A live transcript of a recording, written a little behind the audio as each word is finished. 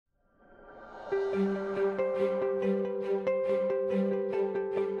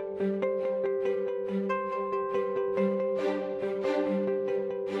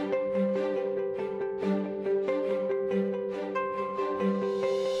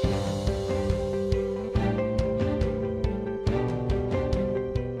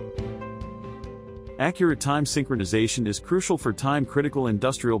Accurate time synchronization is crucial for time-critical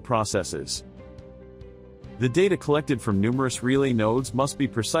industrial processes. The data collected from numerous relay nodes must be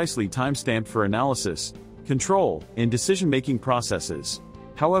precisely time-stamped for analysis, control, and decision-making processes.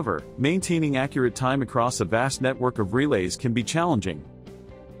 However, maintaining accurate time across a vast network of relays can be challenging.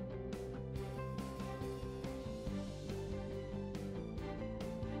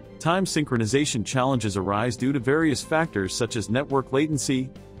 Time synchronization challenges arise due to various factors such as network latency,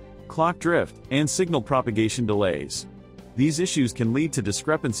 clock drift, and signal propagation delays. These issues can lead to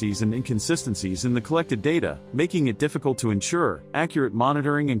discrepancies and inconsistencies in the collected data, making it difficult to ensure accurate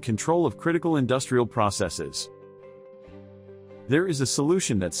monitoring and control of critical industrial processes. There is a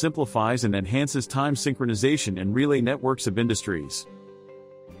solution that simplifies and enhances time synchronization in relay networks of industries.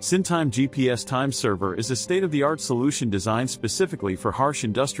 SYNTIME GPS Time Server is a state-of-the-art solution designed specifically for harsh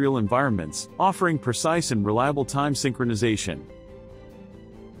industrial environments, offering precise and reliable time synchronization.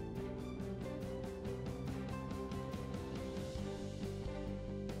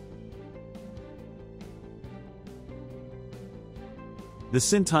 The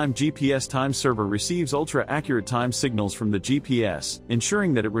SYNTIME GPS Time Server receives ultra-accurate time signals from the GPS,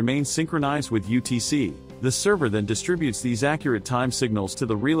 ensuring that it remains synchronized with UTC. The server then distributes these accurate time signals to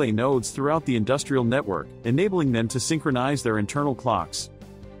the relay nodes throughout the industrial network, enabling them to synchronize their internal clocks.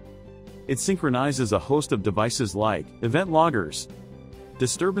 It synchronizes a host of devices like event loggers,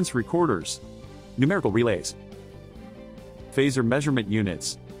 disturbance recorders, numerical relays, phasor measurement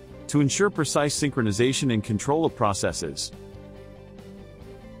units, to ensure precise synchronization and control of processes.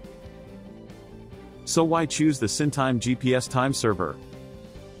 So why choose the SYNTIME GPS Time Server?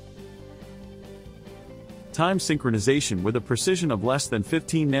 Time synchronization with a precision of less than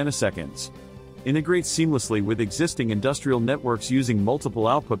 15 nanoseconds. Integrates seamlessly with existing industrial networks using multiple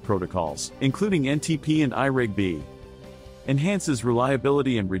output protocols, including NTP and irig-b. Enhances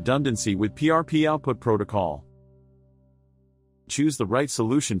reliability and redundancy with PRP output protocol. Choose the right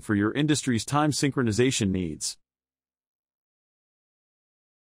solution for your industry's time synchronization needs.